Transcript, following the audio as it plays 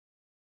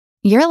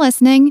You're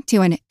listening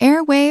to an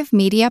Airwave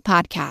Media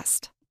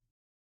Podcast.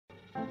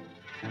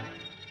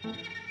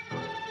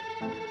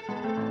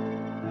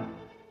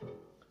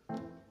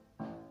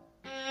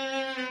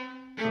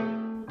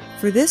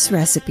 For this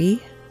recipe,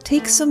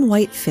 take some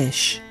white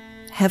fish,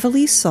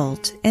 heavily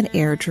salt and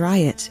air dry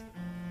it.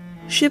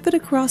 Ship it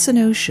across an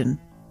ocean,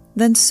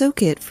 then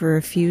soak it for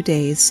a few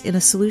days in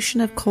a solution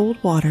of cold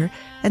water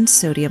and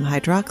sodium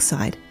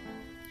hydroxide,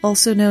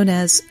 also known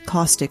as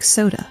caustic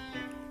soda,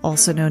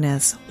 also known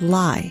as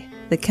lye,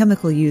 the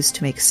chemical used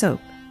to make soap.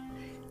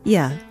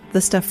 Yeah, the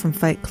stuff from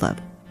Fight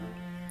Club.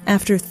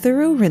 After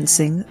thorough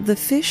rinsing, the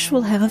fish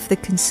will have the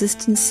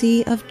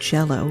consistency of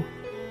Jell-O.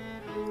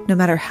 No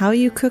matter how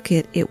you cook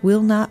it, it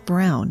will not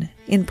brown,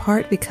 in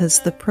part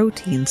because the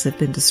proteins have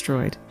been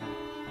destroyed.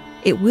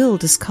 It will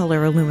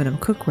discolor aluminum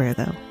cookware,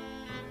 though.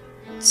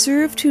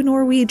 Serve to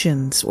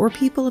Norwegians or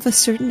people of a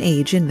certain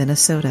age in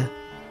Minnesota.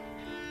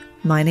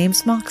 My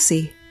name's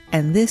Moxie,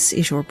 and this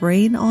is your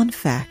Brain on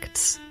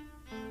Facts.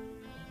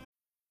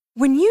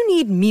 When you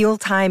need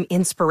mealtime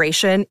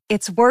inspiration,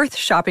 it's worth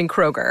shopping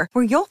Kroger,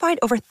 where you'll find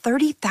over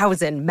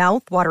 30,000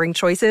 mouth-watering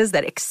choices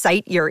that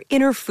excite your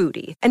inner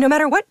foodie. And no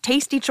matter what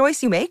tasty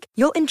choice you make,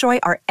 you'll enjoy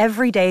our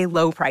everyday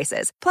low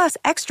prices, plus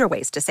extra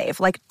ways to save,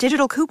 like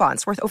digital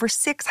coupons worth over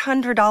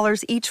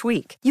 $600 each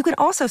week. You can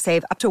also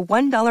save up to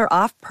 $1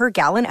 off per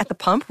gallon at the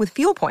pump with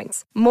fuel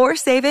points. More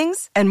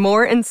savings and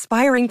more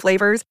inspiring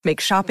flavors make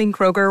shopping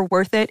Kroger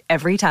worth it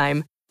every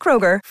time.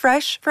 Kroger,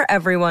 fresh for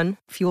everyone.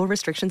 Fuel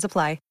restrictions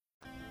apply.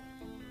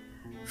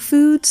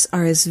 Foods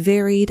are as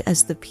varied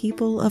as the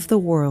people of the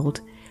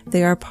world.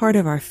 They are part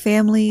of our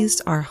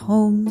families, our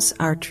homes,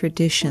 our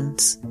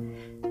traditions.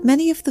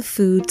 Many of the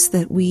foods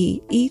that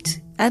we eat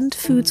and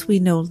foods we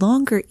no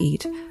longer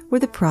eat were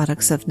the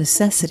products of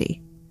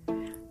necessity.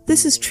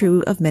 This is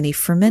true of many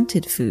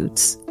fermented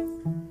foods.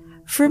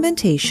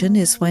 Fermentation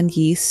is when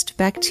yeast,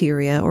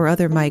 bacteria, or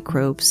other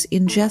microbes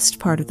ingest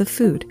part of the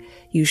food,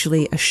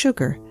 usually a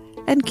sugar,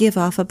 and give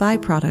off a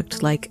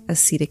byproduct like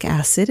acetic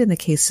acid in the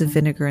case of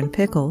vinegar and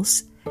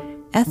pickles,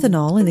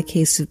 ethanol in the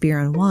case of beer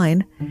and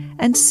wine,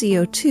 and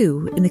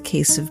CO2 in the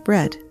case of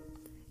bread.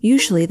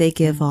 Usually they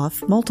give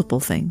off multiple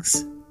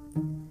things.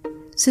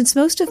 Since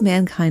most of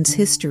mankind's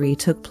history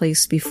took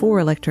place before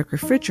electric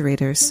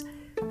refrigerators,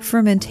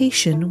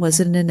 fermentation was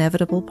an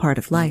inevitable part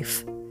of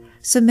life.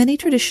 So many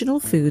traditional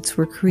foods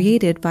were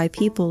created by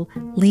people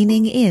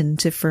leaning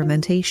into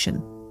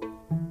fermentation.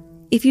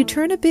 If you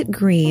turn a bit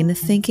green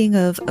thinking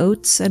of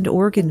oats and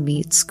organ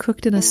meats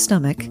cooked in a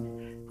stomach,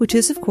 which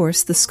is, of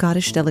course, the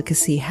Scottish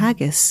delicacy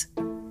haggis,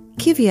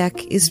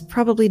 kiviak is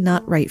probably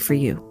not right for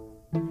you.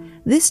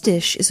 This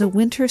dish is a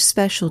winter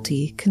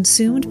specialty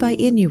consumed by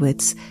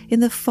Inuits in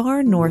the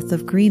far north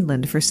of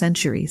Greenland for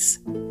centuries.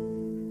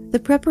 The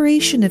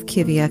preparation of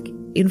kiviak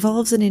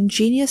involves an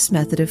ingenious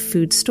method of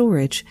food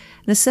storage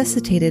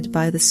necessitated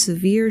by the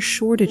severe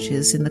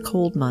shortages in the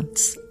cold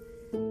months.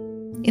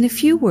 In a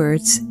few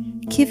words,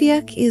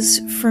 kiviak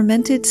is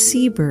fermented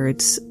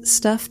seabirds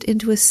stuffed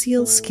into a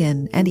seal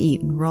skin and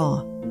eaten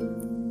raw.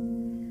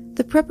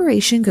 The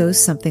preparation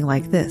goes something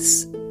like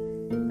this.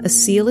 A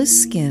seal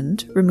is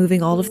skinned,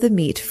 removing all of the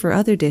meat for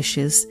other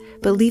dishes,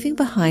 but leaving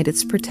behind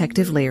its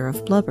protective layer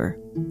of blubber.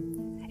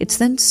 It's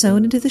then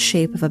sewn into the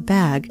shape of a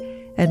bag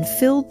and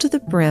filled to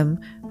the brim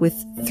with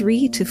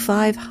 300 to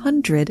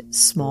 500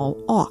 small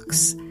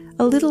auks,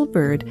 a little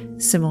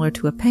bird similar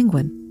to a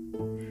penguin.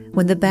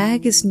 When the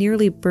bag is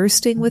nearly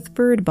bursting with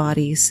bird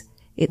bodies,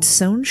 it's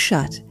sewn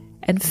shut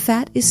and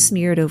fat is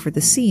smeared over the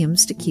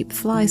seams to keep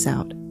flies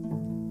out.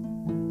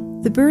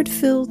 The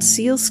bird-filled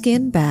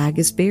sealskin bag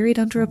is buried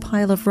under a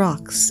pile of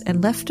rocks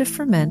and left to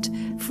ferment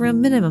for a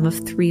minimum of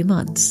 3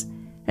 months,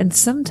 and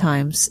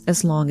sometimes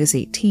as long as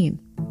 18.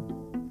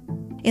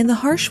 In the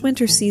harsh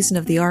winter season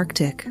of the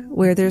Arctic,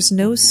 where there's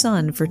no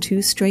sun for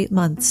 2 straight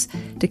months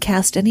to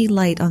cast any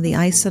light on the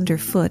ice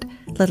underfoot,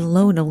 let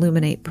alone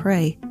illuminate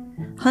prey,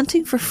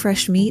 hunting for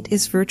fresh meat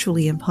is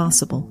virtually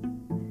impossible.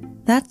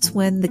 That's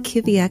when the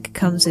kiviak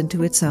comes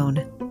into its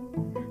own.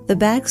 The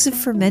bags of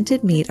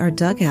fermented meat are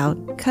dug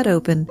out, cut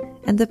open,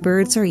 and the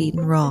birds are eaten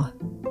raw.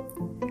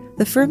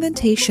 The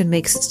fermentation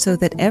makes it so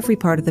that every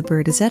part of the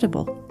bird is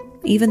edible,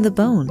 even the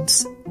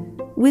bones,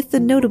 with the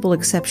notable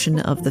exception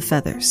of the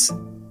feathers.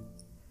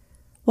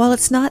 While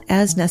it's not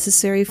as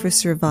necessary for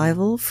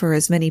survival for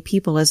as many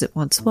people as it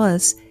once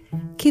was,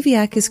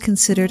 kiviak is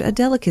considered a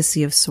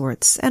delicacy of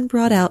sorts and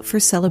brought out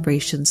for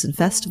celebrations and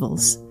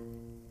festivals.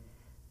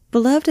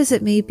 Beloved as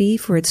it may be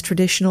for its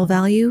traditional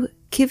value,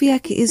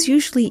 kiviak is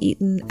usually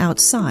eaten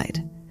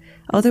outside.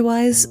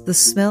 Otherwise, the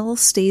smell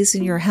stays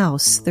in your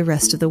house the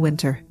rest of the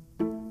winter.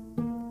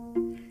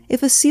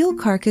 If a seal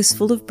carcass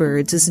full of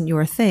birds isn't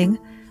your thing,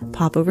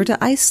 pop over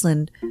to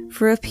Iceland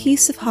for a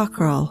piece of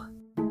hakral.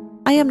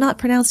 I am not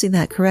pronouncing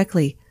that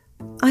correctly.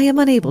 I am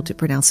unable to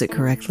pronounce it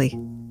correctly.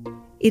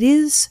 It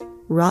is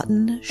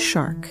rotten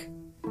shark.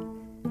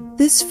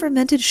 This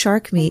fermented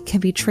shark meat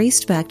can be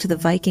traced back to the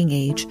Viking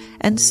Age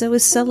and so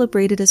is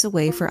celebrated as a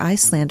way for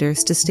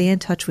Icelanders to stay in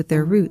touch with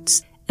their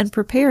roots, and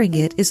preparing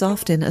it is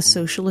often a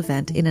social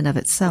event in and of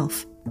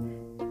itself.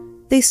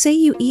 They say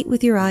you eat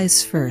with your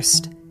eyes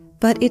first,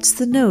 but it's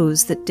the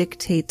nose that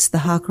dictates the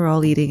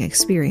hockerel eating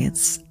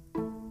experience.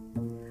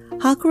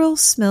 Hockerel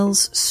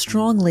smells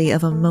strongly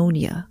of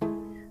ammonia,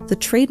 the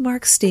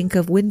trademark stink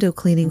of window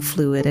cleaning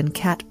fluid and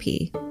cat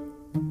pee.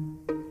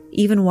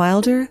 Even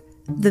wilder,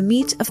 the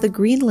meat of the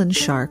Greenland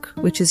shark,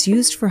 which is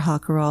used for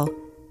hockerel,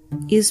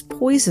 is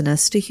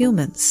poisonous to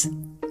humans.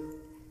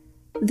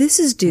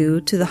 This is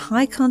due to the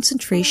high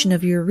concentration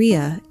of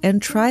urea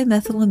and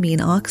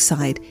trimethylamine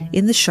oxide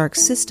in the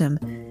shark's system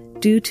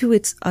due to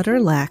its utter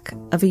lack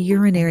of a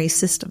urinary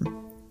system.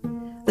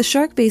 The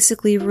shark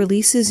basically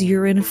releases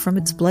urine from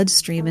its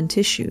bloodstream and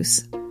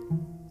tissues.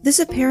 This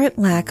apparent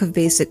lack of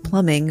basic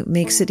plumbing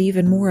makes it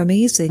even more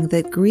amazing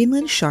that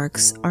Greenland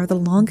sharks are the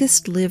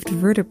longest-lived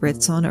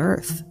vertebrates on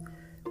Earth,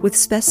 with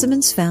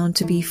specimens found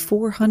to be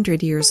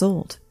 400 years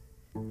old.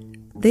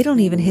 They don't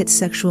even hit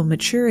sexual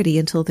maturity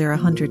until they're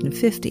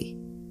 150.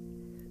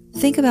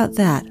 Think about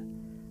that.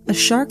 A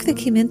shark that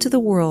came into the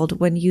world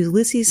when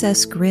Ulysses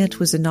S. Grant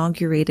was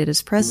inaugurated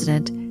as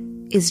president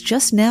is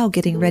just now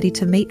getting ready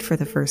to mate for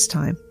the first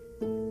time.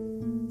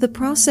 The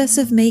process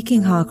of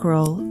making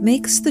hockerel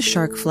makes the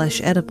shark flesh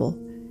edible,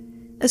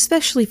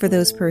 especially for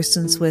those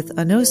persons with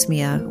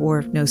anosmia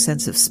or no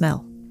sense of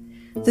smell.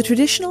 The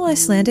traditional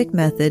Icelandic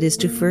method is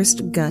to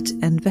first gut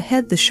and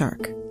behead the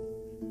shark.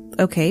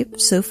 Okay,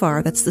 so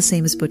far that's the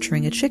same as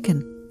butchering a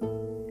chicken.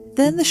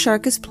 Then the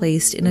shark is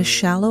placed in a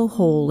shallow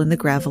hole in the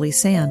gravelly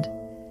sand.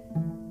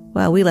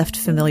 Well, we left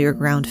familiar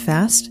ground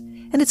fast,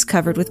 and it's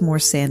covered with more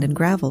sand and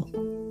gravel.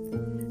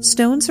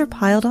 Stones are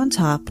piled on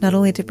top not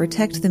only to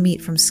protect the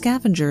meat from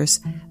scavengers,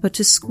 but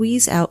to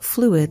squeeze out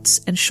fluids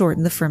and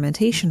shorten the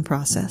fermentation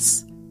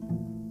process.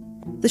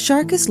 The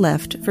shark is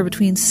left for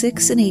between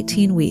 6 and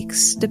 18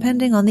 weeks,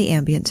 depending on the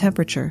ambient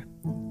temperature.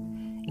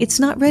 It's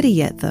not ready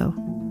yet, though.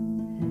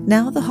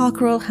 Now the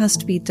hockerel has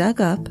to be dug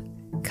up,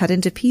 cut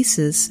into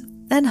pieces,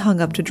 and hung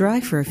up to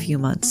dry for a few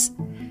months,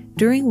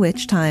 during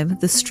which time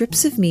the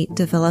strips of meat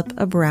develop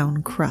a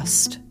brown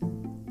crust.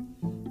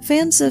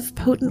 Fans of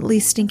potently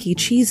stinky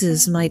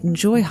cheeses might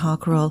enjoy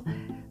hockerel,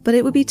 but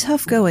it would be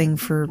tough going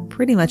for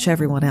pretty much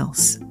everyone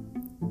else.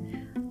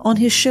 On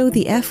his show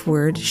The F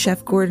Word,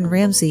 Chef Gordon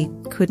Ramsay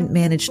couldn't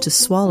manage to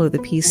swallow the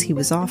piece he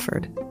was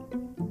offered.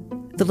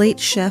 The late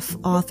chef,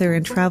 author,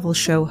 and travel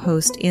show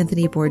host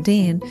Anthony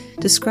Bourdain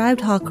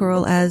described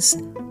hockerel as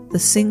the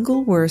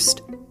single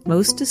worst,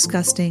 most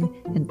disgusting,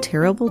 and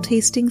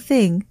terrible-tasting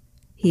thing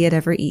he had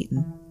ever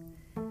eaten.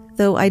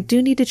 Though I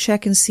do need to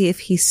check and see if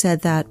he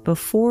said that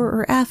before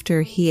or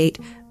after he ate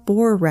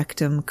boar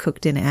rectum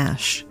cooked in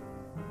ash.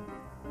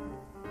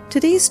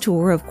 Today's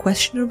tour of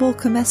questionable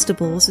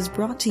comestibles is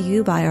brought to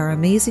you by our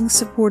amazing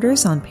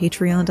supporters on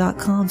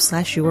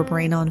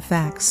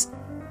patreon.com/yourbrainonfacts,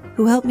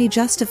 who help me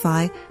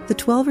justify the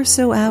 12 or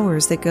so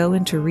hours that go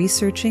into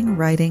researching,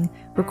 writing,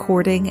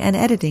 recording, and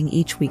editing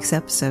each week's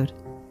episode.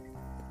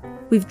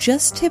 We've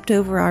just tipped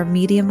over our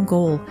medium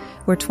goal,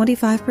 where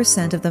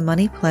 25% of the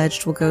money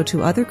pledged will go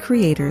to other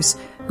creators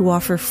who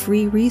offer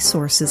free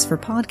resources for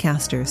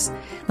podcasters,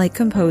 like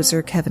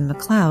composer Kevin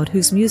MacLeod,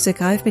 whose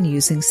music I've been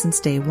using since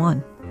day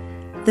one.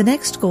 The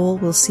next goal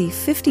will see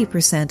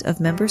 50% of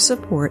member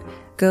support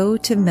go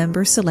to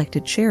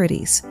member-selected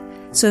charities.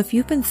 So if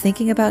you've been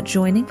thinking about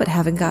joining but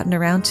haven't gotten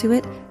around to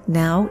it,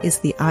 now is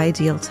the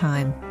ideal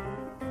time.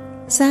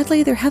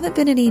 Sadly, there haven't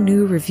been any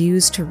new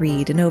reviews to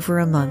read in over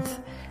a month,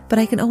 but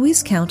I can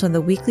always count on the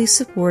weekly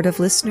support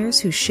of listeners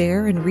who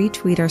share and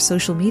retweet our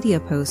social media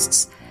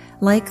posts,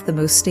 like The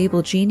Most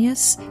Stable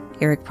Genius,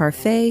 Eric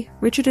Parfait,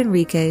 Richard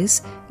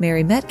Enriquez,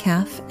 Mary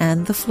Metcalf,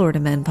 and the Florida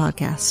Men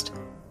podcast.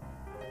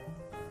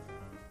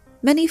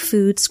 Many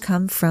foods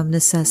come from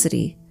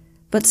necessity,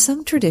 but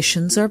some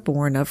traditions are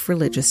born of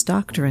religious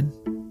doctrine.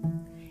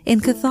 In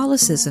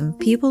Catholicism,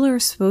 people are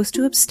supposed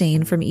to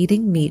abstain from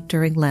eating meat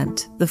during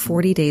Lent, the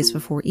 40 days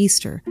before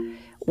Easter,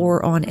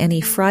 or on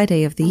any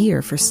Friday of the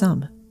year for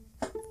some.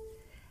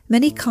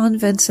 Many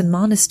convents and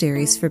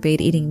monasteries forbade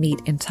eating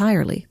meat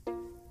entirely.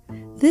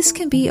 This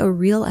can be a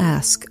real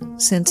ask,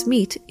 since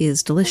meat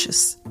is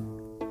delicious.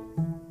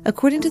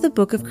 According to the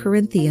Book of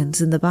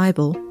Corinthians in the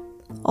Bible,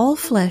 all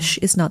flesh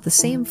is not the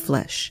same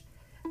flesh,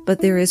 but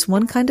there is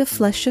one kind of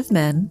flesh of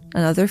men,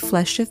 another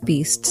flesh of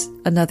beasts,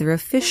 another of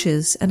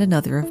fishes, and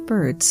another of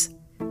birds.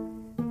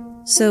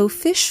 So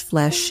fish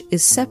flesh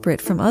is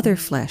separate from other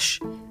flesh,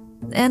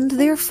 and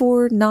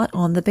therefore not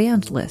on the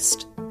banned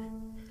list.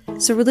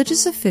 So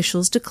religious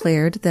officials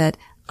declared that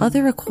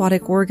other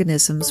aquatic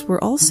organisms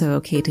were also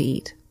okay to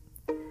eat.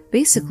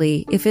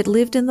 Basically, if it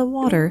lived in the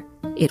water,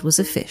 it was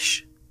a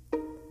fish.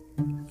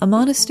 A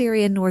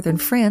monastery in northern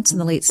France in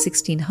the late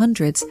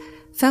 1600s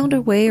found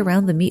a way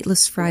around the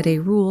Meatless Friday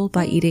rule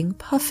by eating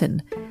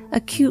puffin,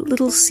 a cute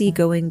little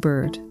seagoing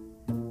bird.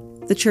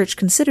 The church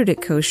considered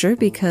it kosher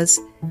because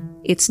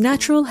its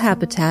natural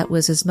habitat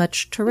was as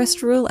much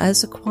terrestrial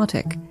as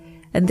aquatic,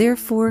 and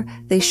therefore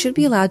they should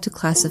be allowed to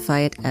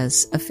classify it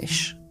as a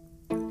fish.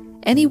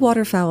 Any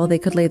waterfowl they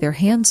could lay their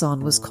hands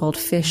on was called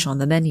fish on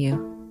the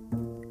menu.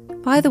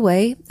 By the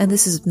way, and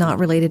this is not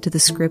related to the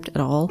script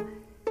at all,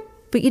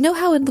 But you know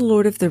how in The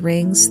Lord of the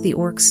Rings, the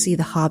orcs see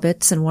the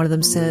hobbits and one of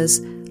them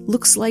says,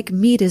 "Looks like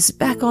meat is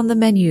back on the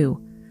menu."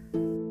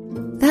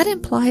 That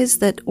implies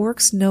that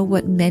orcs know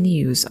what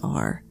menus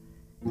are,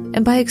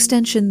 and by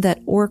extension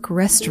that orc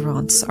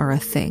restaurants are a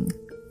thing.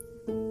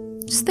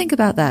 Just think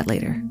about that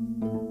later.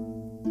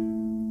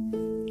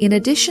 In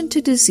addition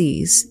to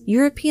disease,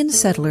 European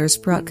settlers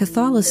brought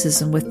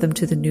Catholicism with them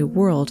to the New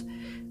World,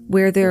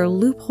 where their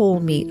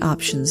loophole meat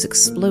options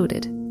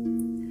exploded.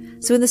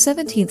 So in the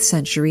 17th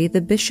century,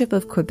 the Bishop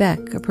of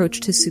Quebec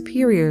approached his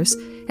superiors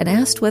and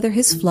asked whether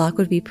his flock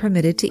would be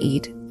permitted to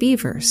eat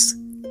beavers.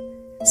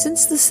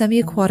 Since the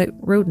semi-aquatic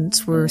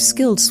rodents were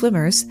skilled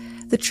swimmers,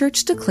 the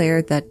church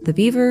declared that the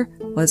beaver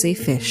was a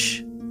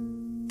fish.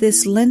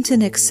 This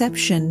Lenten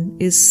exception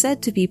is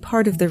said to be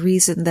part of the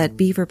reason that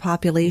beaver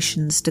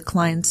populations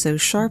declined so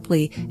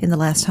sharply in the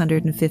last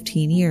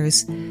 115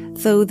 years,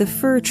 though the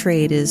fur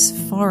trade is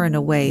far and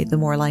away the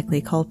more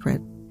likely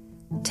culprit.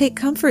 Take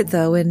comfort,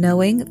 though, in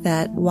knowing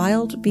that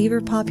wild beaver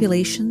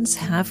populations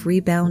have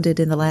rebounded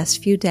in the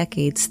last few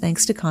decades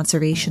thanks to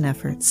conservation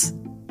efforts.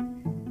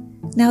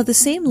 Now, the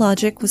same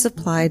logic was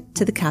applied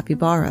to the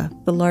capybara,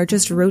 the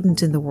largest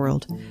rodent in the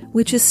world,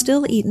 which is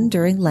still eaten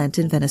during Lent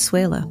in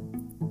Venezuela.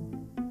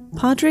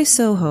 Padre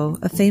Sojo,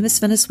 a famous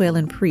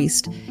Venezuelan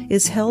priest,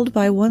 is held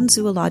by one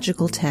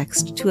zoological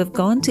text to have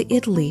gone to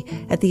Italy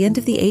at the end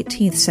of the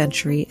 18th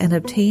century and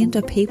obtained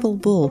a papal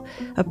bull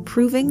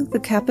approving the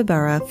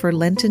capybara for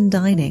Lenten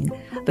dining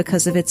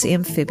because of its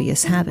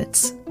amphibious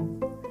habits.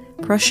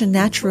 Prussian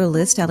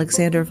naturalist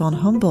Alexander von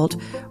Humboldt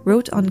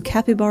wrote on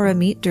capybara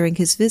meat during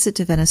his visit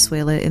to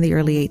Venezuela in the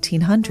early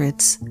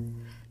 1800s.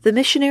 The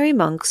missionary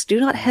monks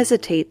do not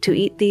hesitate to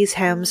eat these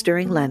hams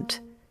during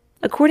Lent.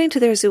 According to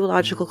their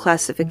zoological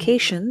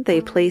classification, they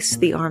place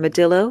the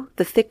armadillo,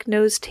 the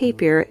thick-nosed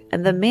tapir,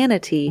 and the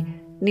manatee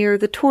near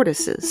the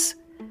tortoises.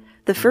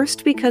 The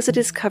first because it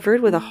is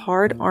covered with a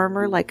hard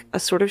armor like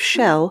a sort of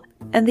shell,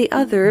 and the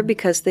other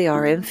because they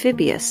are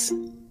amphibious.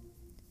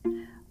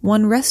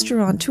 One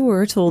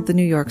restaurateur told the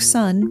New York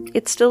Sun,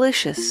 "It's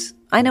delicious.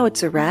 I know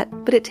it's a rat,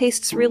 but it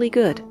tastes really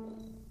good."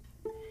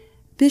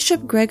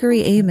 Bishop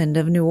Gregory Amond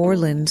of New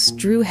Orleans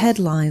drew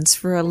headlines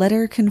for a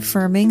letter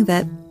confirming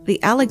that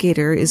the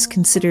alligator is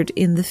considered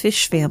in the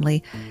fish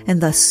family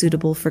and thus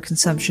suitable for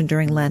consumption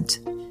during Lent.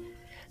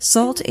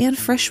 Salt and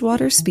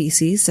freshwater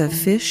species of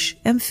fish,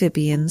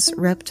 amphibians,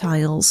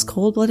 reptiles,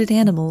 cold-blooded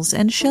animals,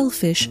 and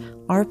shellfish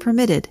are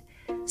permitted,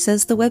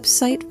 says the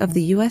website of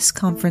the U.S.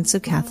 Conference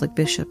of Catholic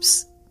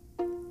Bishops.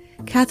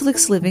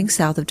 Catholics living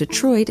south of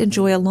Detroit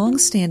enjoy a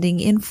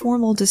long-standing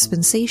informal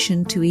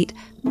dispensation to eat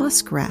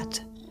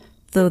muskrat,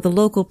 though the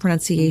local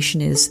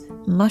pronunciation is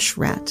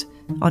mushrat,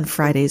 on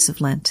Fridays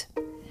of Lent.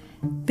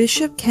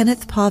 Bishop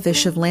Kenneth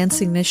Pavish of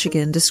Lansing,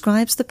 Michigan,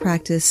 describes the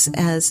practice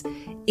as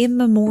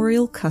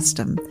immemorial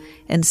custom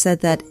and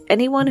said that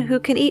anyone who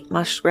can eat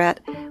muskrat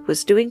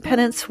was doing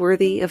penance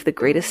worthy of the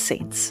greatest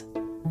saints.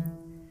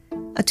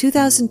 A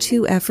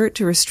 2002 effort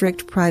to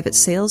restrict private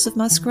sales of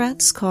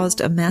muskrats caused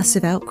a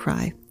massive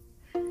outcry.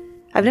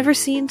 "I've never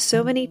seen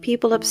so many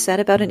people upset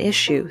about an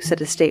issue,"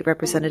 said a state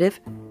representative.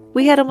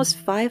 "We had almost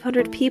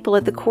 500 people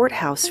at the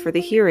courthouse for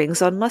the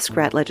hearings on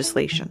muskrat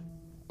legislation."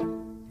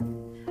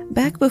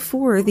 Back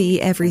before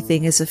the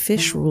everything is a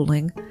fish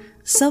ruling,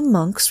 some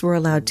monks were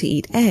allowed to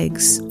eat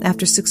eggs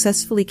after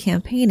successfully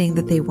campaigning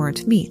that they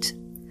weren't meat.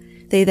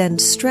 They then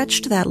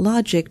stretched that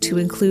logic to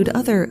include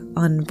other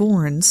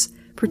unborns,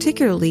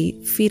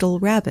 particularly fetal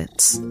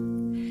rabbits.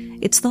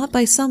 It's thought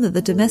by some that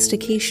the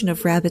domestication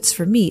of rabbits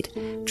for meat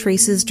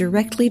traces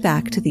directly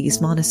back to these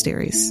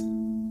monasteries.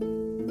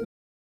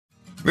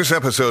 This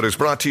episode is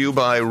brought to you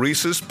by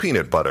Reese's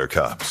Peanut Butter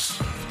Cups.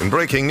 In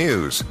breaking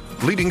news,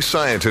 leading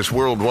scientists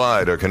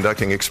worldwide are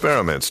conducting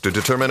experiments to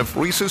determine if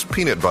Reese's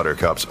Peanut Butter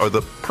Cups are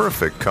the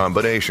perfect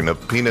combination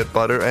of peanut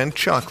butter and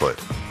chocolate.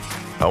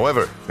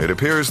 However, it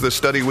appears the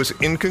study was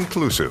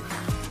inconclusive,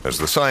 as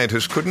the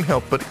scientists couldn't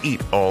help but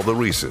eat all the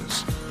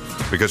Reese's.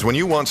 Because when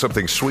you want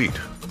something sweet,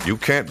 you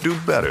can't do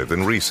better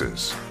than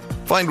Reese's.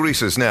 Find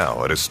Reese's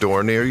now at a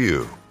store near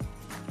you.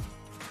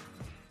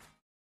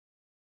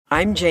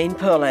 I'm Jane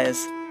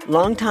Perlez,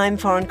 longtime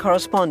foreign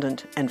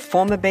correspondent and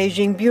former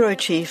Beijing bureau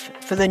chief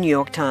for the New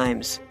York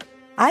Times.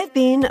 I've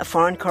been a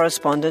foreign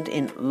correspondent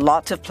in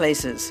lots of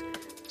places: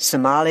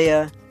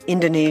 Somalia,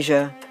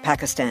 Indonesia,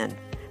 Pakistan,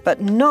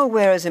 but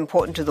nowhere as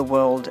important to the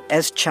world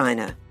as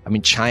China. I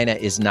mean, China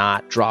is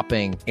not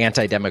dropping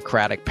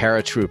anti-democratic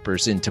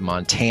paratroopers into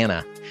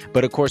Montana.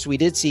 But of course, we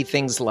did see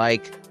things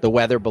like the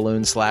weather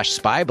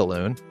balloon/spy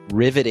balloon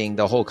riveting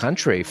the whole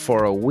country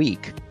for a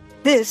week.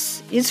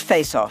 This is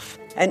Face Off,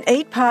 an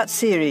 8-part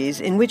series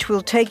in which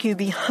we'll take you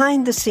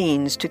behind the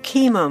scenes to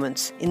key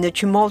moments in the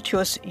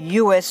tumultuous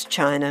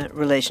U.S.-China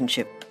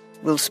relationship.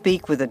 We'll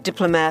speak with a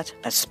diplomat,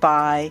 a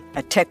spy,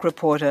 a tech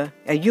reporter,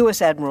 a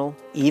U.S. admiral,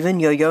 even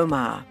Yo-Yo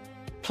Ma.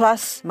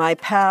 Plus, my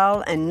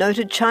pal and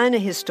noted China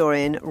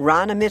historian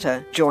Rana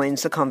Mitter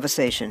joins the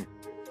conversation.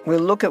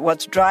 We'll look at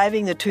what's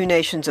driving the two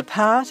nations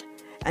apart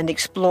and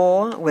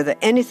explore whether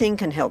anything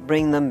can help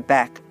bring them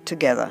back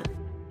together.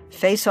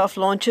 Face Off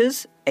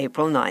launches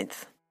April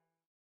 9th.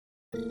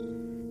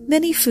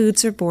 Many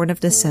foods are born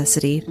of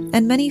necessity,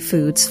 and many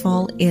foods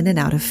fall in and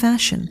out of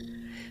fashion.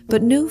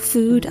 But no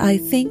food, I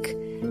think,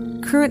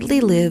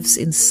 currently lives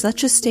in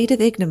such a state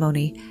of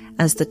ignominy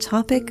as the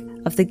topic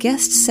of the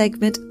guest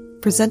segment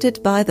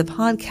presented by the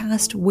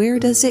podcast Where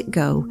Does It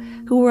Go?,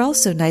 who were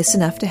also nice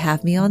enough to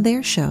have me on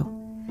their show.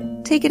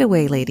 Take it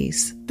away,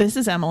 ladies. This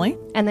is Emily.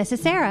 And this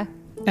is Sarah.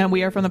 And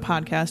we are from the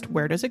podcast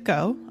Where Does It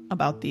Go?,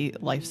 about the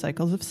life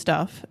cycles of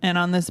stuff. And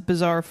on this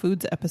Bizarre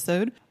Foods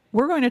episode,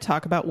 we're going to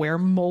talk about where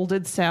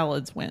molded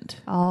salads went.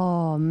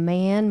 Oh,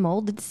 man,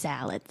 molded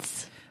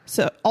salads.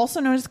 So, also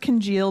known as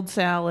congealed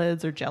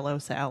salads or Jell-O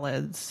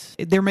salads.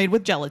 They're made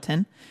with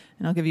gelatin.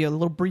 And I'll give you a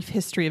little brief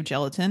history of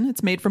gelatin.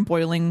 It's made from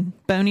boiling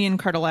bony and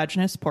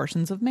cartilaginous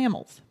portions of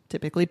mammals,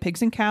 typically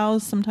pigs and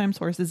cows, sometimes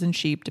horses and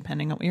sheep,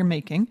 depending on what you're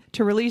making,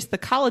 to release the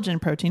collagen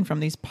protein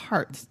from these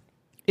parts.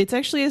 It's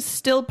actually a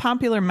still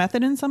popular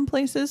method in some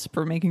places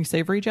for making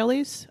savory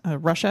jellies.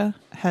 Russia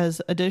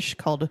has a dish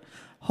called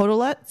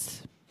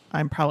hodolets.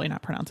 I'm probably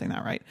not pronouncing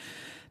that right.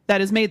 That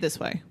is made this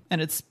way,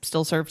 and it's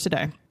still served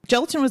today.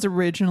 Gelatin was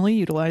originally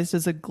utilized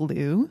as a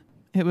glue.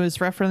 It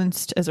was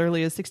referenced as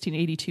early as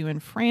 1682 in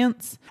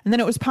France, and then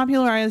it was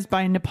popularized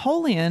by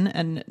Napoleon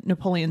and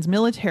Napoleon's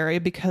military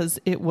because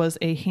it was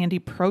a handy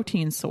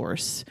protein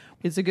source.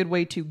 It's a good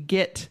way to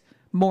get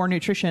more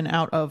nutrition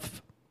out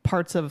of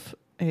parts of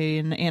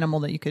an animal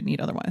that you couldn't eat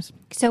otherwise.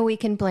 So we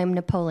can blame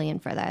Napoleon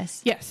for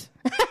this. Yes.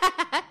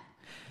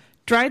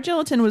 Dried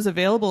gelatin was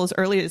available as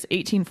early as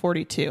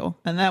 1842,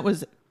 and that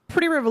was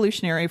pretty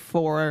revolutionary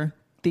for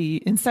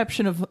the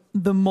inception of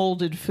the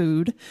molded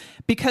food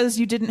because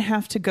you didn't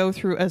have to go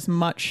through as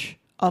much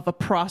of a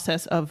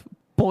process of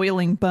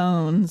boiling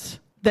bones,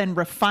 then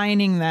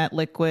refining that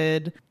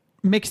liquid,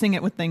 mixing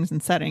it with things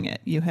and setting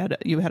it. You had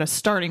a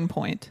starting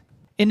point.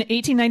 In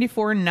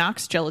 1894,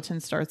 Knox Gelatin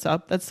starts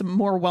up. That's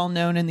more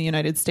well-known in the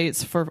United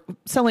States for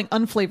selling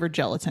unflavored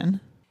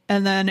gelatin.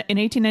 And then in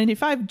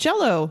 1895,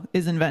 Jell-O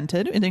is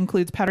invented. It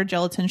includes powdered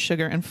gelatin,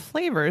 sugar, and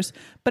flavors,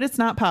 but it's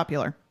not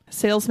popular.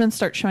 Salesmen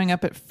start showing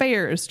up at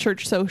fairs,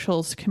 church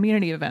socials,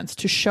 community events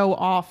to show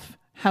off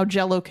how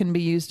Jell-O can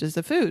be used as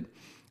a food.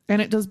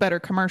 And it does better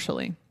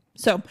commercially.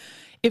 So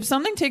if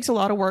something takes a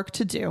lot of work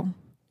to do,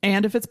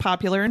 and if it's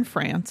popular in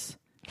France,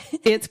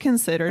 it's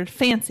considered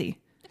fancy.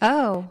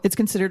 Oh. It's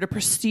considered a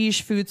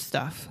prestige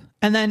foodstuff.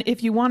 And then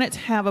if you want it to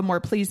have a more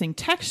pleasing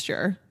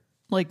texture,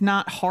 like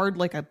not hard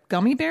like a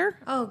gummy bear.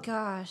 Oh,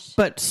 gosh.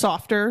 But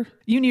softer,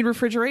 you need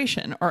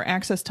refrigeration or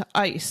access to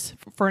ice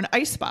for an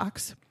ice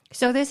box.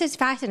 So this is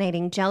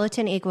fascinating.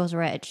 Gelatin equals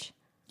rich.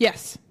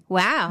 Yes.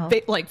 Wow.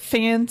 Like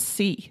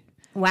fancy.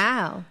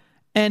 Wow.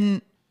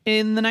 And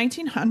in the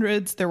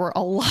 1900s, there were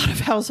a lot of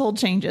household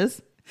changes,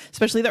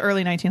 especially the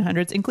early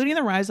 1900s, including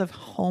the rise of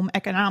home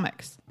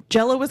economics.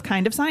 Jell-O was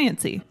kind of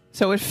sciencey,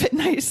 so it fit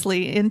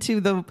nicely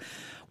into the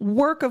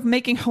work of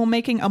making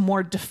homemaking a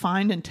more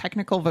defined and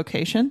technical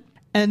vocation.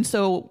 And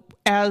so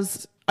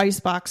as ice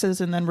boxes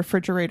and then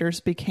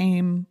refrigerators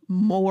became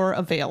more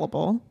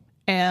available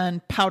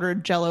and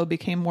powdered Jell-O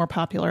became more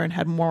popular and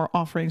had more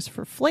offerings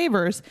for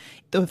flavors,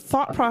 the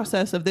thought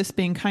process of this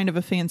being kind of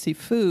a fancy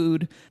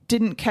food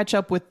didn't catch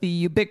up with the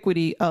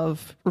ubiquity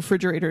of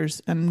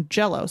refrigerators and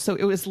Jell-O. So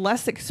it was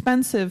less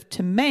expensive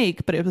to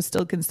make, but it was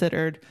still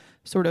considered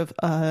sort of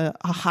a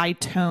high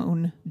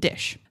tone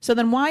dish. So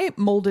then why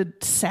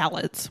molded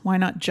salads? Why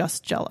not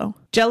just Jell-O?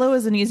 Jell-O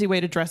is an easy way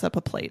to dress up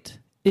a plate.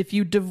 If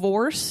you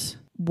divorce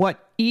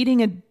what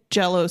eating a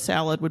Jell-O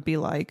salad would be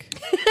like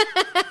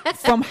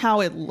from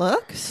how it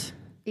looks,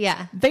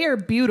 yeah, they are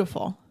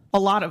beautiful. A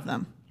lot of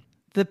them.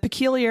 The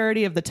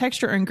peculiarity of the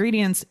texture or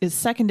ingredients is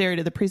secondary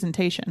to the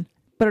presentation,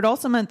 but it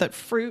also meant that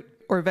fruit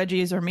or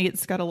veggies or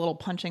meats got a little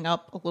punching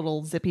up, a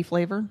little zippy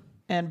flavor,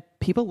 and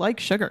people like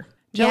sugar.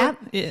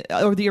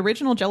 Or the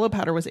original Jell-O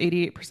powder was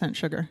 88%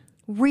 sugar.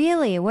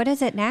 Really? What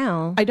is it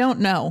now? I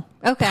don't know.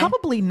 Okay.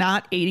 Probably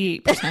not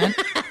 88%,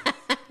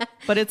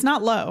 but it's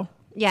not low.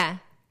 Yeah.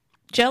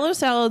 Jell-O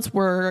salads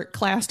were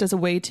classed as a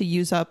way to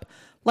use up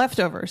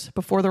leftovers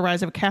before the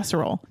rise of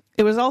casserole.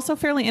 It was also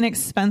fairly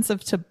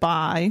inexpensive to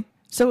buy,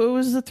 so it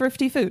was a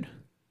thrifty food.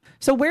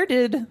 So where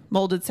did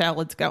molded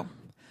salads go?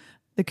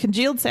 The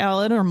congealed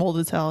salad or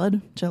molded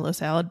salad, Jell-O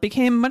salad,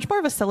 became much more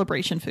of a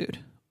celebration food,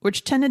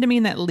 which tended to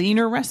mean that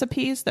leaner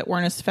recipes that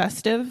weren't as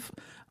festive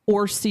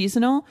or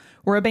seasonal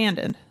were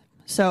abandoned.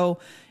 So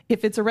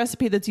if it's a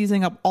recipe that's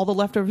using up all the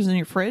leftovers in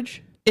your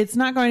fridge, it's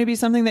not going to be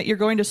something that you're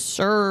going to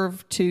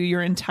serve to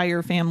your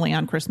entire family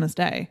on Christmas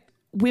Day.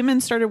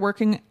 Women started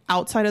working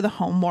outside of the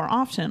home more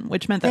often,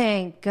 which meant that...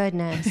 Thank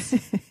goodness.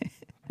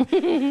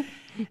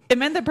 It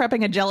meant that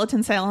prepping a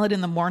gelatin salad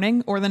in the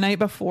morning or the night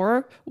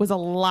before was a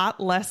lot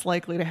less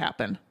likely to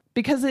happen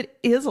because it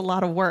is a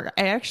lot of work.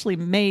 I actually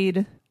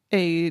made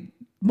a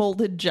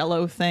molded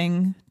Jell-O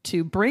thing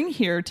to bring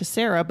here to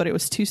Sarah, but it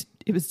was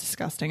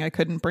disgusting. I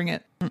couldn't bring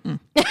it.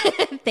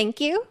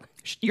 Thank you.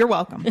 You're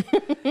welcome.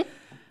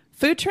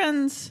 Food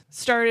trends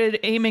started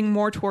aiming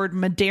more toward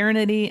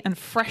modernity and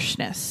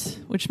freshness,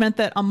 which meant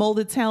that a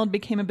molded salad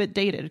became a bit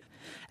dated.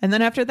 And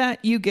then after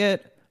that, you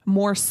get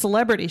more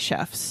celebrity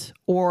chefs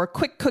or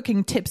quick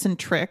cooking tips and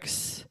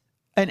tricks,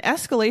 an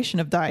escalation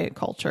of diet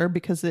culture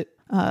because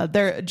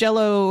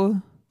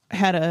Jell-O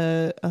had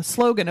a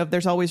slogan of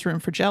 "There's always room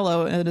for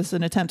Jell-O," and it is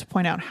an attempt to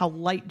point out how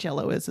light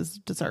Jell-O is as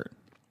dessert.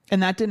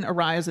 And that didn't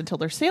arise until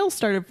their sales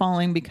started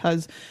falling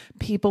because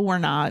people were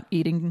not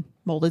eating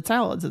molded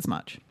salads as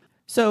much.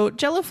 So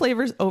Jell-O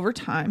flavors over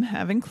time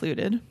have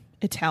included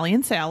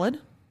Italian salad,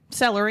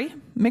 celery,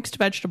 mixed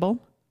vegetable,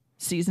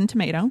 seasoned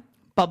tomato,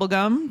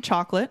 bubblegum,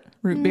 chocolate,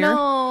 root beer,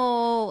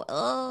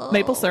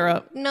 maple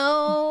syrup.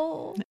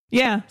 No.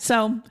 Yeah,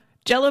 so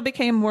Jell-O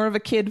became more of a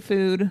kid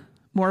food,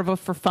 more of a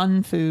for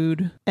fun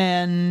food.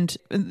 And,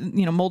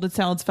 molded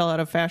salads fell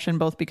out of fashion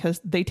both because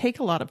they take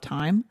a lot of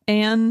time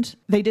and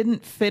they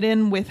didn't fit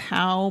in with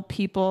how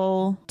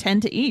people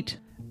tend to eat.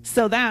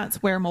 So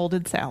that's where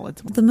molded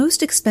salads. The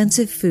most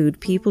expensive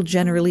food people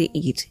generally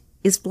eat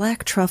is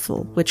black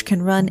truffle, which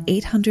can run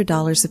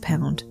 $800 a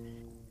pound.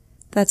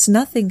 That's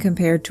nothing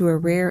compared to a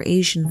rare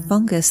Asian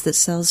fungus that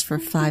sells for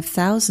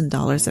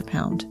 $5,000 a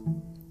pound.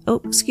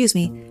 Oh, excuse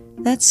me,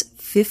 that's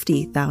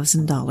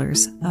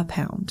 $50,000 a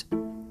pound.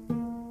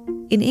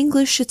 In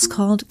English, it's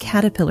called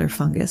caterpillar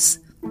fungus,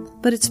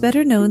 but it's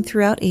better known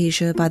throughout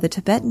Asia by the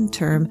Tibetan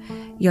term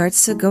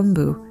Yartsa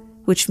gumbu,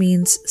 which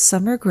means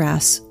summer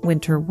grass,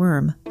 winter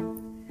worm.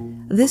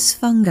 This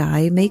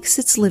fungi makes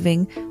its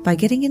living by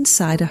getting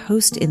inside a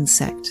host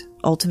insect,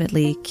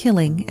 ultimately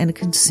killing and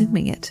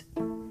consuming it.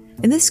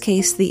 In this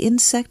case, the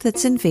insect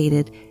that's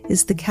invaded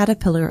is the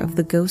caterpillar of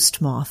the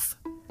ghost moth.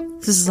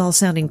 This is all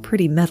sounding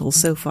pretty metal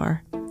so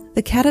far.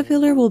 The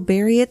caterpillar will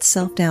bury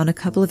itself down a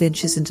couple of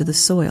inches into the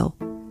soil.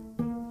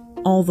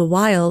 All the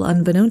while,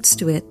 unbeknownst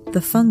to it,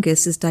 the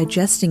fungus is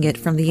digesting it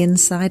from the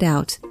inside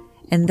out,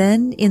 and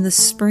then, in the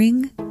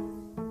spring,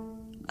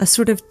 a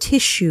sort of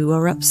tissue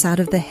erupts out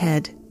of the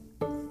head.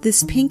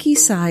 This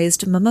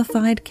pinky-sized,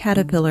 mummified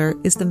caterpillar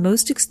is the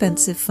most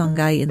expensive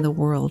fungi in the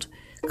world,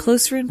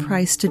 closer in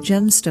price to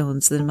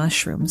gemstones than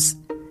mushrooms.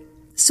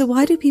 So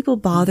why do people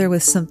bother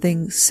with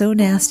something so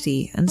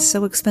nasty and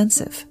so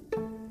expensive?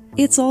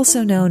 It's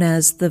also known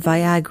as the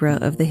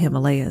Viagra of the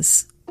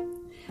Himalayas.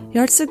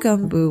 Yartsa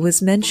gumbu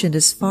was mentioned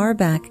as far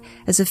back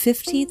as a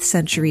 15th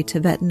century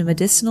Tibetan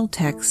medicinal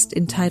text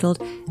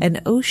entitled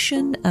An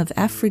Ocean of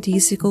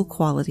Aphrodisiacal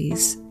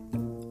Qualities.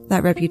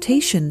 That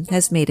reputation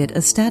has made it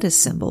a status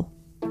symbol.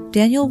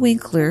 Daniel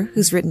Winkler,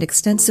 who's written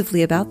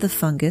extensively about the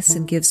fungus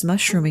and gives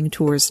mushrooming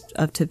tours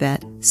of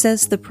Tibet,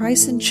 says the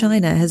price in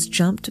China has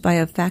jumped by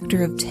a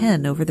factor of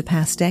 10 over the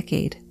past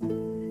decade.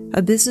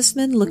 A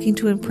businessman looking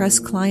to impress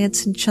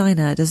clients in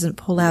China doesn't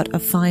pull out a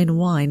fine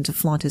wine to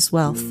flaunt his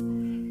wealth.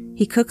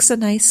 He cooks a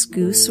nice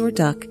goose or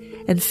duck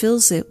and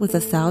fills it with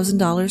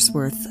 $1,000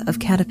 worth of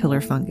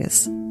caterpillar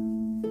fungus.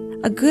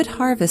 A good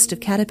harvest of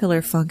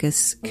caterpillar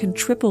fungus can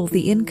triple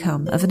the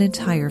income of an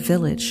entire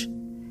village.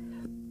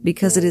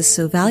 Because it is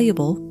so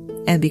valuable,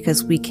 and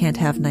because we can't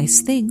have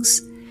nice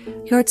things,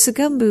 Yartsa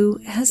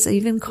gumbu has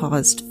even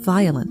caused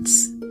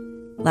violence.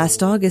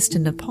 Last August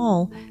in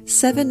Nepal,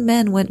 7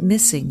 men went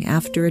missing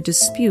after a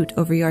dispute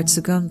over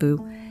Yartsa gumbu,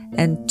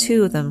 and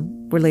 2 of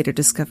them were later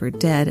discovered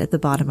dead at the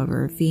bottom of a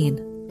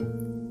ravine.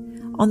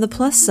 On the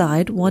plus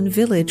side, one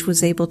village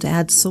was able to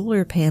add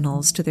solar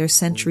panels to their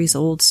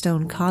centuries-old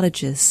stone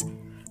cottages,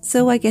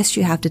 so I guess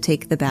you have to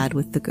take the bad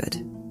with the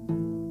good.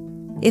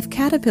 If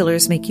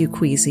caterpillars make you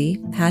queasy,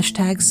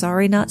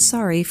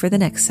 #sorry-not-sorry for the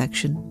next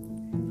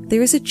section.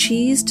 There is a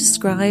cheese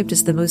described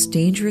as the most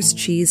dangerous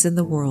cheese in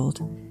the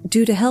world.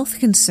 Due to health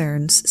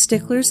concerns,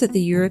 sticklers at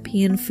the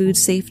European Food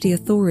Safety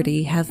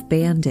Authority have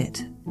banned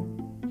it.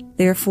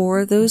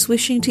 Therefore, those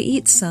wishing to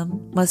eat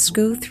some must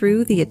go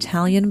through the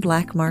Italian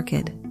black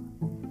market.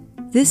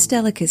 This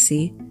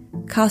delicacy,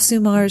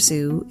 casu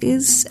marzu,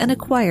 is an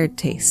acquired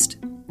taste,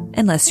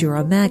 unless you're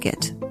a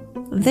maggot.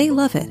 They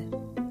love it.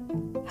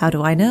 How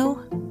do I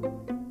know?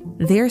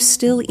 They're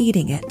still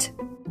eating it.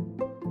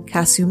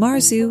 Casu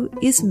marzu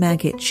is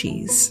maggot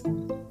cheese.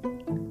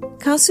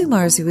 Casu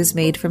marzu is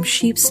made from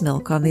sheep's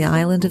milk on the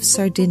island of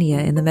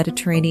Sardinia in the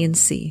Mediterranean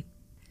Sea.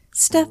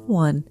 Step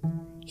 1.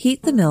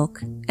 Heat the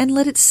milk and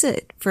let it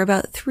sit for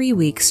about 3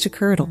 weeks to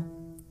curdle.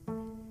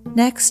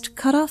 Next,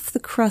 cut off the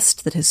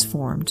crust that has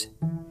formed.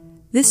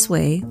 This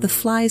way, the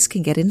flies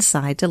can get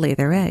inside to lay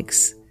their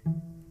eggs.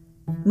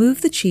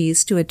 Move the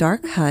cheese to a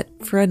dark hut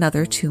for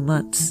another 2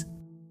 months.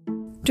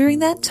 During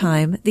that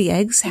time, the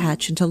eggs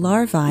hatch into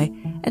larvae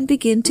and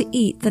begin to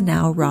eat the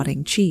now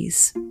rotting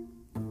cheese.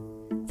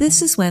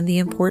 This is when the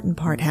important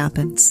part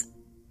happens.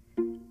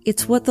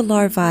 It's what the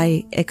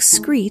larvae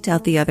excrete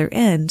out the other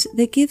end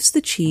that gives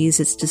the cheese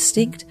its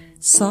distinct,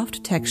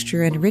 soft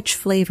texture and rich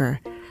flavor,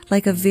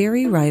 like a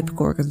very ripe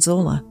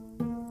gorgonzola.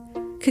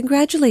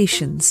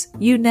 Congratulations,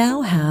 you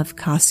now have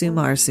casu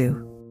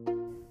marzu.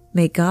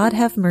 May God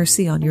have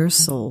mercy on your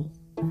soul.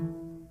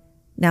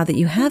 Now that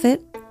you have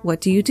it,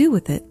 what do you do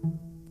with it?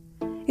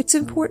 It's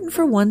important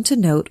for one to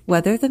note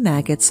whether the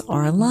maggots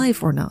are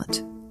alive or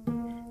not.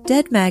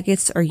 Dead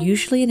maggots are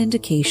usually an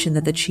indication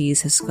that the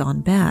cheese has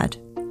gone bad.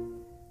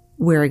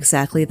 Where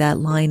exactly that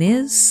line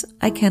is,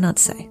 I cannot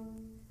say.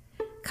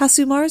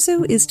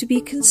 Kasumarzu is to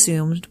be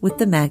consumed with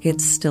the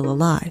maggots still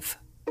alive.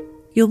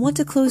 You'll want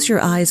to close your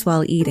eyes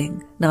while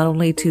eating, not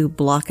only to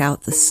block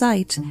out the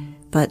sight,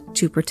 but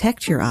to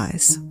protect your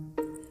eyes.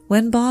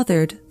 When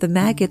bothered, the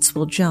maggots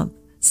will jump,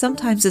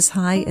 sometimes as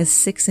high as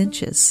 6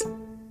 inches.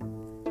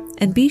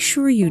 And be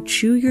sure you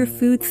chew your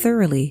food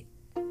thoroughly.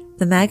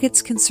 The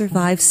maggots can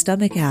survive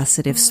stomach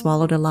acid if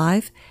swallowed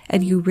alive,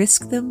 and you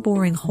risk them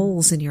boring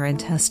holes in your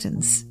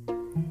intestines.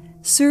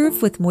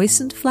 Serve with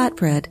moistened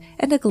flatbread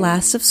and a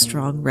glass of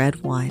strong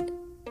red wine.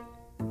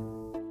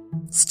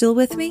 Still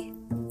with me?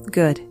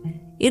 Good.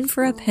 In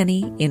for a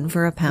penny, in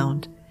for a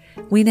pound.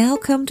 We now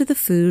come to the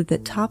food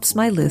that tops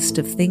my list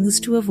of things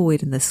to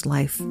avoid in this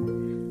life.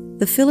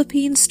 The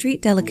Philippine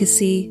street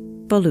delicacy,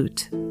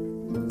 balut.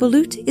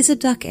 Balut is a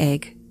duck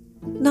egg,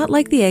 not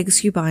like the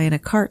eggs you buy in a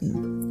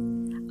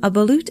carton. A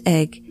balut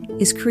egg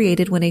is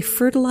created when a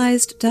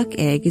fertilized duck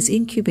egg is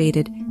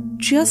incubated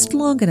just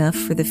long enough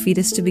for the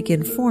fetus to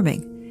begin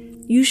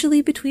forming,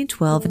 usually between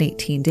 12 and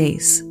 18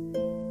 days.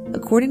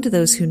 According to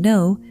those who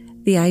know,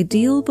 the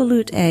ideal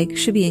balut egg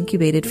should be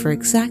incubated for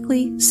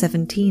exactly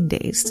 17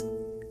 days,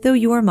 though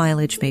your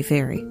mileage may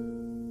vary.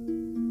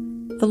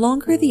 The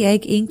longer the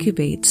egg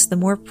incubates, the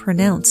more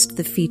pronounced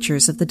the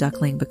features of the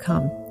duckling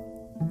become.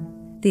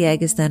 The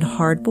egg is then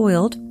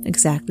hard-boiled,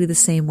 exactly the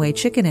same way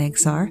chicken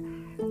eggs are,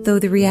 though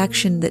the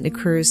reaction that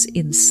occurs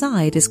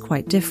inside is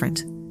quite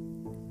different.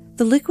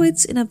 The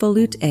liquids in a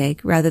balut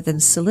egg, rather than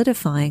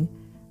solidifying,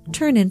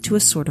 turn into a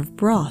sort of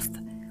broth,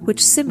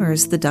 which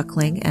simmers the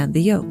duckling and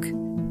the yolk.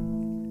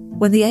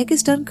 When the egg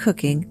is done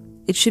cooking,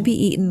 it should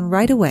be eaten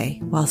right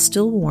away while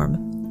still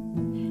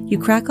warm. You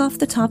crack off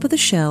the top of the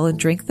shell and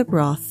drink the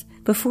broth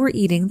before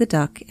eating the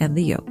duck and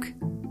the yolk.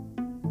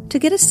 To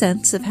get a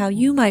sense of how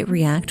you might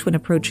react when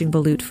approaching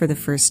balut for the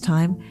first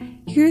time,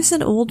 here's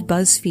an old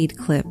BuzzFeed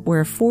clip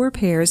where 4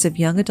 pairs of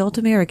young adult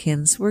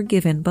Americans were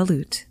given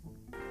balut.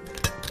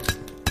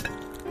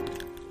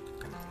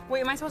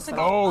 Wait, am I supposed to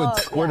go? Oh, it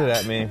squirted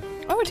at me.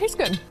 Oh, it tastes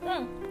good.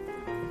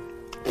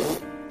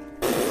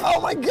 Oh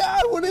my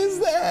God, what is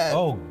that?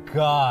 Oh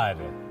God.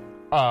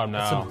 Oh no.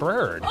 It's a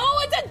bird.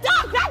 Oh, it's a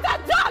duck!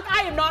 That's a duck!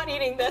 I am not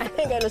eating this. I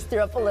think I just threw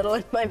up a little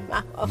in my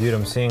mouth. Dude,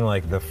 I'm seeing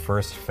like the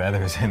first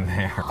feathers in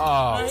there.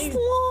 Oh.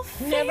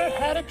 Never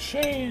had a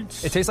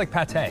chance. It tastes like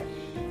pate.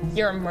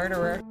 You're a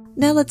murderer.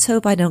 Now let's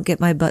hope I don't get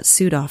my butt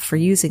suit off for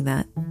using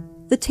that.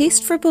 The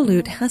taste for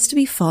balut has to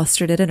be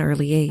fostered at an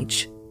early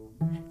age.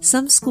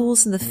 Some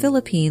schools in the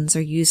Philippines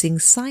are using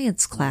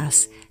science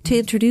class to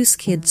introduce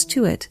kids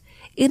to it,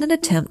 in an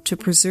attempt to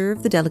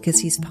preserve the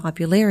delicacy's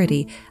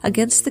popularity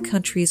against the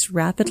country's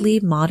rapidly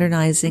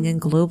modernizing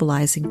and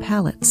globalizing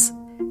palates.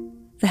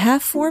 The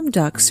half-formed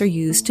ducks are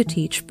used to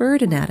teach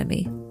bird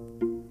anatomy.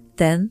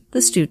 Then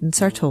the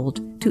students are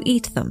told to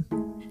eat them.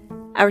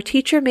 Our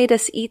teacher made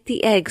us eat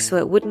the egg so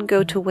it wouldn't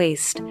go to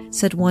waste,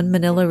 said one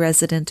Manila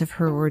resident of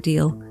her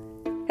ordeal.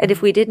 And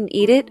if we didn't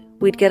eat it,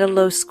 we'd get a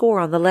low score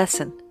on the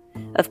lesson.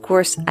 Of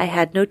course, I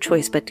had no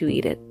choice but to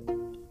eat it.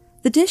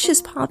 The dish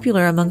is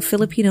popular among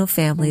Filipino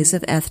families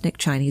of ethnic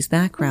Chinese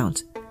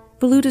background.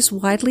 Balut is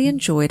widely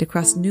enjoyed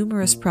across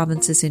numerous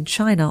provinces in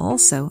China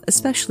also,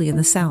 especially in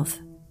the south.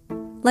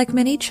 Like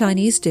many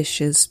Chinese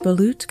dishes,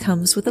 balut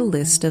comes with a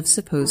list of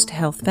supposed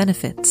health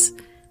benefits.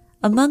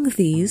 Among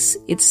these,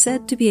 it's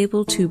said to be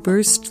able to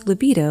burst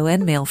libido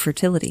and male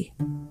fertility.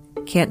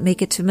 Can't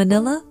make it to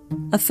Manila?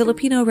 A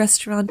Filipino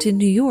restaurant in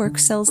New York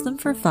sells them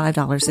for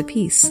 $5 a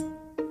piece.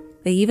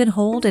 They even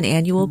hold an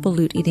annual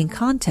balut eating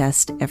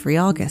contest every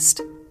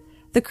August.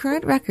 The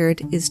current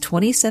record is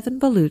 27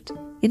 balut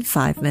in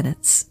 5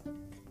 minutes.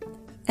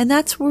 And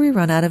that's where we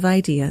run out of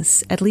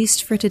ideas, at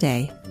least for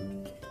today.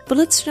 But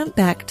let's jump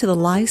back to the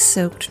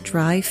lye-soaked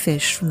dry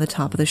fish from the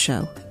top of the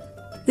show.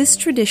 This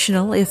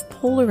traditional, if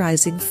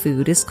polarizing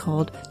food is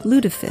called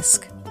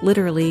lutefisk,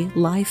 literally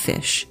lye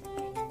fish.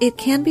 It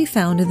can be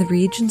found in the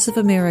regions of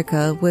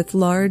America with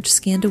large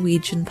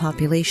Scandinavian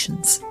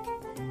populations.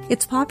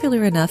 It's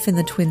popular enough in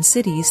the Twin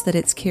Cities that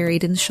it's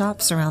carried in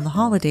shops around the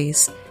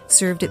holidays,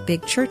 served at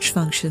big church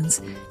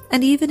functions,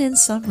 and even in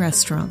some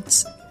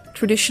restaurants,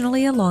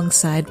 traditionally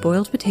alongside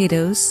boiled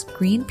potatoes,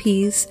 green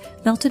peas,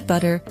 melted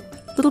butter,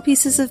 little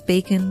pieces of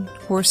bacon,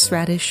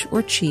 horseradish,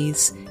 or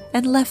cheese,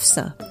 and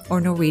lefse,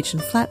 or Norwegian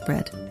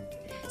flatbread.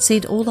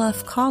 St.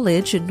 Olaf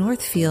College in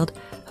Northfield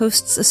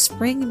hosts a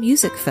spring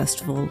music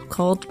festival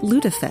called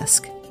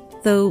Lutefisk,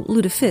 though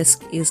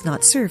lutefisk is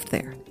not served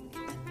there.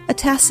 A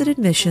tacit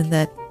admission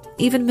that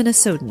even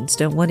Minnesotans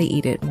don't want to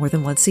eat it more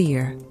than once a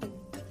year.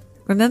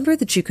 Remember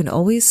that you can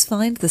always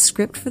find the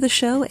script for the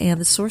show and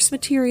the source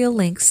material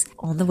links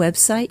on the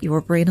website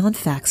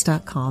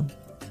yourbrainonfacts.com.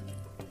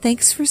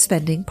 Thanks for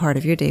spending part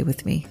of your day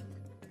with me.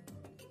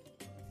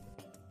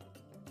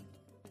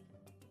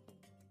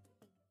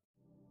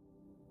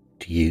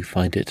 Do you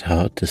find it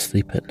hard to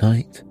sleep at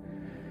night?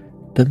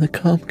 Then the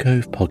Calm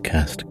Cove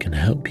podcast can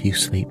help you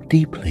sleep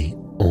deeply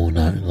all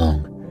night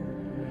long.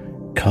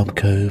 Calm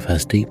Cove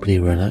has deeply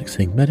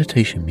relaxing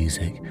meditation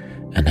music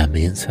and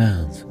ambient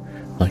sounds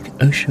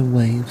like ocean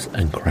waves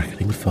and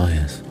crackling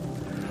fires,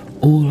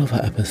 All of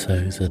our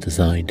episodes are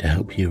designed to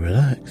help you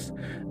relax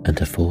and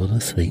to fall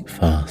asleep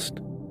fast.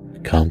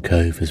 Calm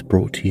Cove is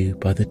brought to you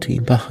by the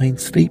team behind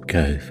Sleep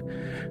Cove,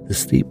 the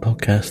sleep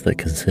podcast that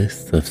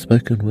consists of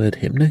spoken word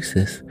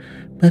hypnosis,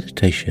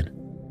 meditation,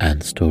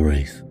 and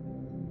stories.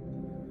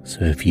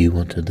 So if you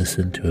want to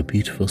listen to a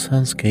beautiful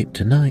soundscape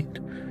tonight,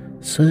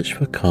 search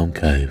for Calm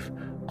Cove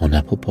on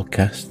Apple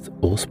Podcasts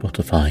or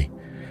Spotify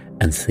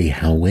and see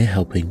how we're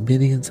helping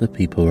millions of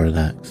people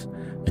relax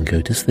and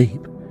go to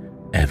sleep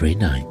every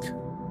night.